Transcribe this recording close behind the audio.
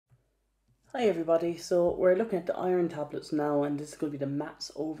Hi everybody, so we're looking at the iron tablets now, and this is going to be the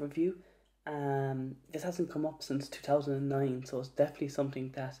maths overview. This hasn't come up since 2009, so it's definitely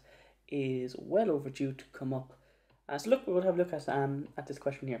something that is well overdue to come up. So look, we're going to have a look at this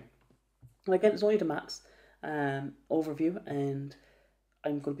question here. And again, it's only the maths overview, and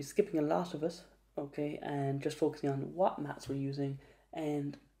I'm going to be skipping a lot of it, okay, and just focusing on what maths we're using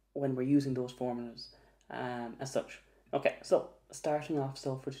and when we're using those formulas as such. Okay, so starting off,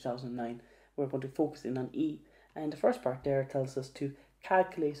 so for 2009, we're going to focus in on E, and the first part there tells us to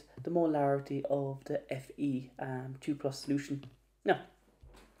calculate the molarity of the Fe 2 plus solution. Now,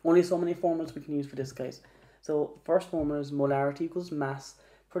 only so many formulas we can use for this, guys. So first formula is molarity equals mass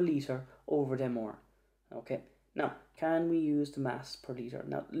per liter over the mole. Okay. Now, can we use the mass per liter?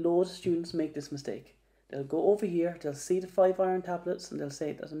 Now, loads of students make this mistake. They'll go over here, they'll see the 5 iron tablets, and they'll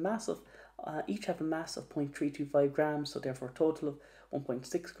say there's a mass of, each have a mass of 0.325 grams, so therefore a total of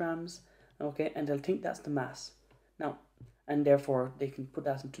 1.6 grams. Okay, and they'll think that's the mass. Now, and therefore they can put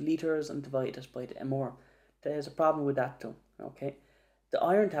that into liters and divide it by the mole. There's a problem with that though. Okay, the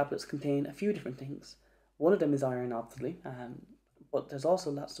iron tablets contain a few different things. One of them is iron, obviously, but there's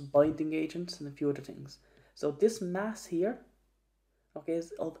also lots of binding agents and a few other things. So this mass here, okay,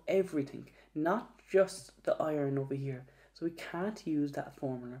 is of everything, not just the iron over here. So we can't use that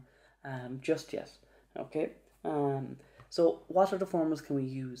formula just yet. Okay, so what other formulas can we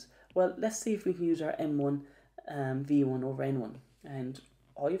use? Well, let's see if we can use our N1 V1 over N1. And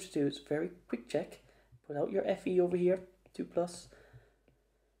all you have to do is very quick check. Put out your Fe over here, 2 plus.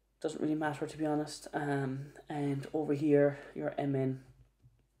 Doesn't really matter, to be honest. And over here, your Mn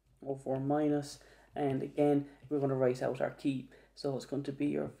over 4 minus. And again, we're going to write out our key. So it's going to be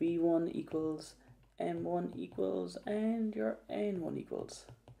your V1 equals M1 equals and your N1 equals.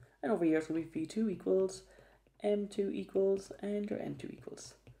 And over here, it's going to be V2 equals M2 equals and your N2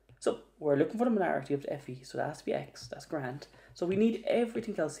 equals. So we're looking for the molarity of the Fe, so that has to be X, that's grand. So we need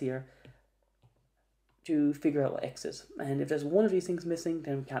everything else here to figure out what X is. And if there's one of these things missing,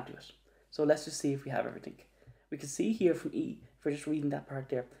 then we can't do it. So let's just see if we have everything. We can see here from E, if we're just reading that part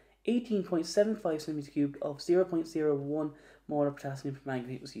there, 18.75 centimeters cubed of 0.01 molar potassium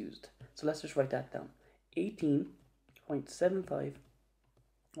permanganate was used. So let's just write that down. 18.75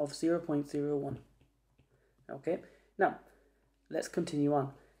 of 0.01. Okay, now let's continue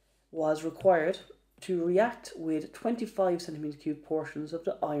on. Was required to react with 25 centimeter cube portions of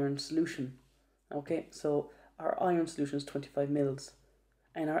the iron solution. Okay, so our iron solution is 25 mils,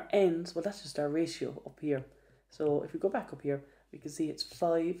 and our N's, well, that's just our ratio up here. So if we go back up here, we can see it's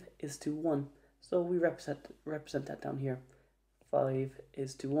 5:1. So we represent that down here.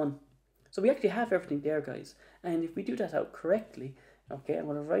 5:1. So we actually have everything there, guys. And if we do that out correctly, okay, I'm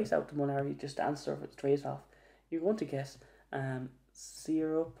going to write out the molarity just to answer it straight off. You're going to get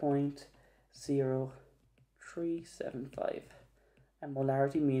 0.0375, and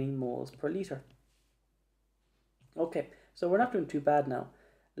molarity meaning moles per liter. Okay, so we're not doing too bad now.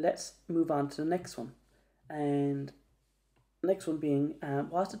 Let's move on to the next one. And next one being,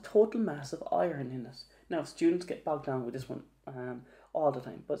 what's the total mass of iron in it? Now, students get bogged down with this one all the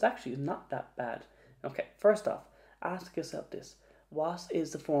time, but it's actually not that bad. Okay, first off, ask yourself this. What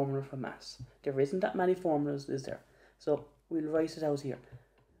is the formula for mass? There isn't that many formulas, is there? So we'll write it out here.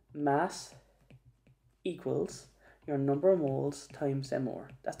 Mass equals your number of moles times mMol.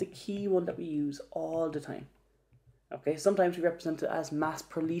 That's the key one that we use all the time. Okay, sometimes we represent it as mass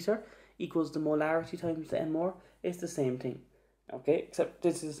per liter equals the molarity times the mMol. It's the same thing. Okay, except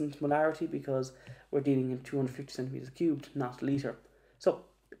this isn't molarity because we're dealing in 250 centimeters cubed, not liter. So,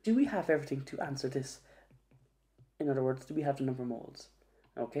 do we have everything to answer this? In other words, do we have the number of moles?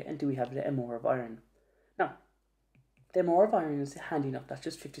 Okay, and do we have the mMol of iron? Now, the mMol of iron is handy enough, that's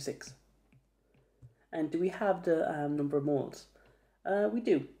just 56. And do we have the number of moles? We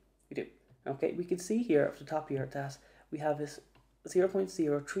do. Okay, we can see here at the top here that we have this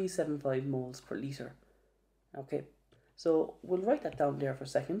 0.0375 moles per liter. Okay, so we'll write that down there for a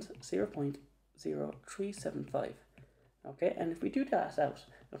second, 0.0375. Okay, and if we do that out,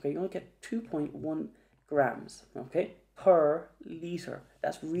 okay, you only get 2.1 grams, okay, per liter.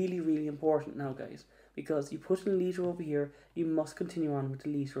 That's really, really important now, guys, because you put in a liter over here, you must continue on with the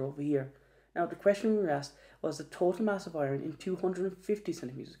liter over here. Now, the question we were asked was the total mass of iron in 250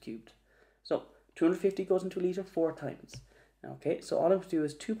 centimeters cubed. So 250 goes into a liter 4 times. Okay, so all I have to do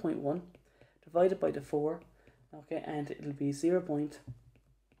is 2.1 divided by the 4. Okay, and it'll be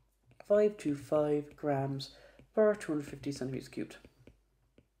 0.525 grams per 250 centimeters cubed.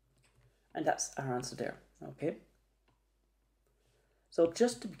 And that's our answer there. Okay. So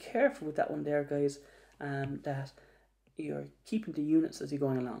just to be careful with that one there, guys, that you're keeping the units as you're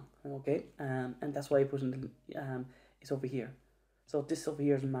going along, okay? And that's why I put in the, it's over here. So this over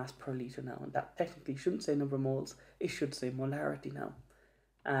here is mass per litre now, and that technically shouldn't say number of moles, it should say molarity now.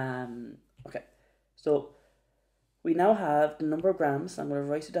 Okay, so we now have the number of grams. I'm going to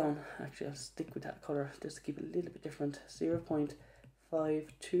write it down. Actually, I'll stick with that colour just to keep it a little bit different.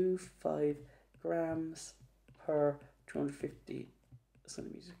 0.525 grams per 250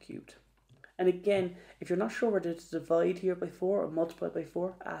 centimetres cubed. And again, if you're not sure whether to divide here by 4 or multiply by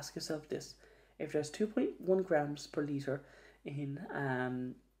 4, ask yourself this. If there's 2.1 grams per litre in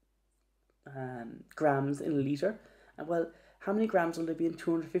grams in a litre, and well, how many grams will there be in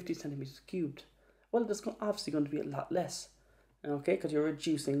 250 centimetres cubed? Well, there's obviously going to be a lot less, okay, because you're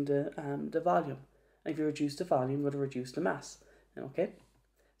reducing the volume. And if you reduce the volume, you're going to reduce the mass, okay?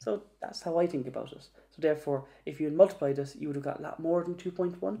 So that's how I think about it. So therefore, if you had multiplied this, you would have got a lot more than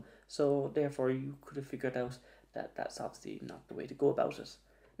 2.1. So therefore, you could have figured out that that's obviously not the way to go about it.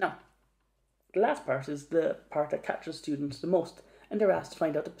 Now, the last part is the part that catches students the most, and they're asked to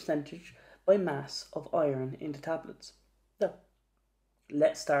find out the percentage by mass of iron in the tablets. So,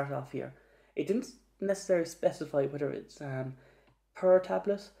 let's start off here. It didn't necessarily specify whether it's per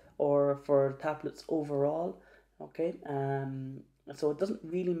tablet or for tablets overall, okay? So it doesn't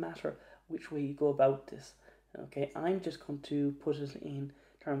really matter which way you go about this, okay? I'm just going to put it in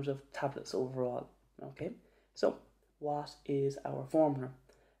terms of tablets overall, okay? So what is our formula?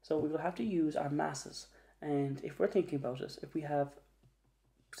 So we will have to use our masses, and if we're thinking about it, if we have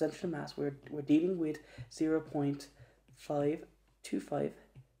percentage of mass, we're dealing with 0.525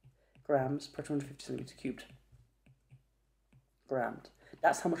 grams per 250 centimeters cubed. Grams.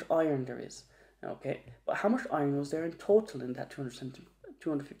 That's how much iron there is. Okay, but how much iron was there in total in that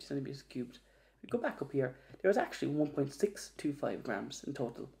 250 centimeters cubed? If we go back up here, there was actually 1.625 grams in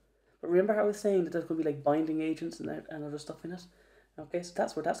total. But remember how I was saying that there's going to be like binding agents and other stuff in it? Okay, so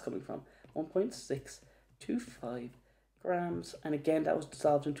that's where that's coming from. 1.625 grams. And again, that was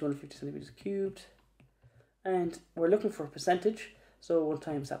dissolved in 250 centimeters cubed. And we're looking for a percentage, so we'll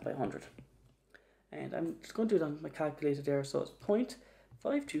times that by 100. And I'm just going to do it on my calculator there. So it's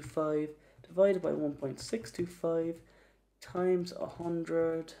 0.525 divided by 1.625 times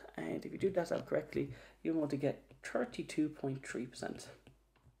 100, and if you do that out correctly, you're going to get 32.3%.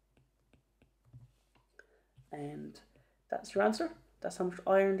 And that's your answer. That's how much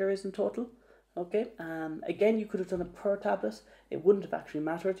iron there is in total. Okay. Again, you could have done it per tablet. It wouldn't have actually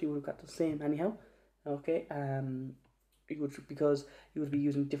mattered. You would have got the same anyhow. Okay. Because you would be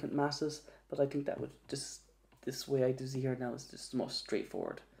using different masses, but I think that would just this way I do here now is just the most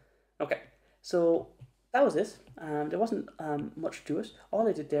straightforward. Okay, so that was it. There wasn't much to it. All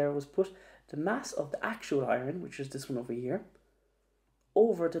I did there was put the mass of the actual iron, which is this one over here,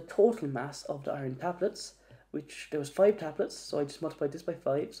 over the total mass of the iron tablets, which there was 5 tablets, so I just multiplied this by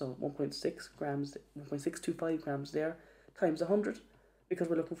 5, so 1.6 grams, 1.625 grams there, times 100, because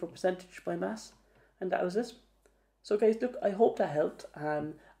we're looking for percentage by mass, and that was it. So guys, look, I hope that helped.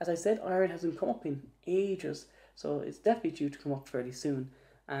 As I said, iron hasn't come up in ages, so it's definitely due to come up fairly soon.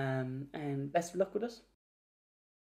 And best of luck with it.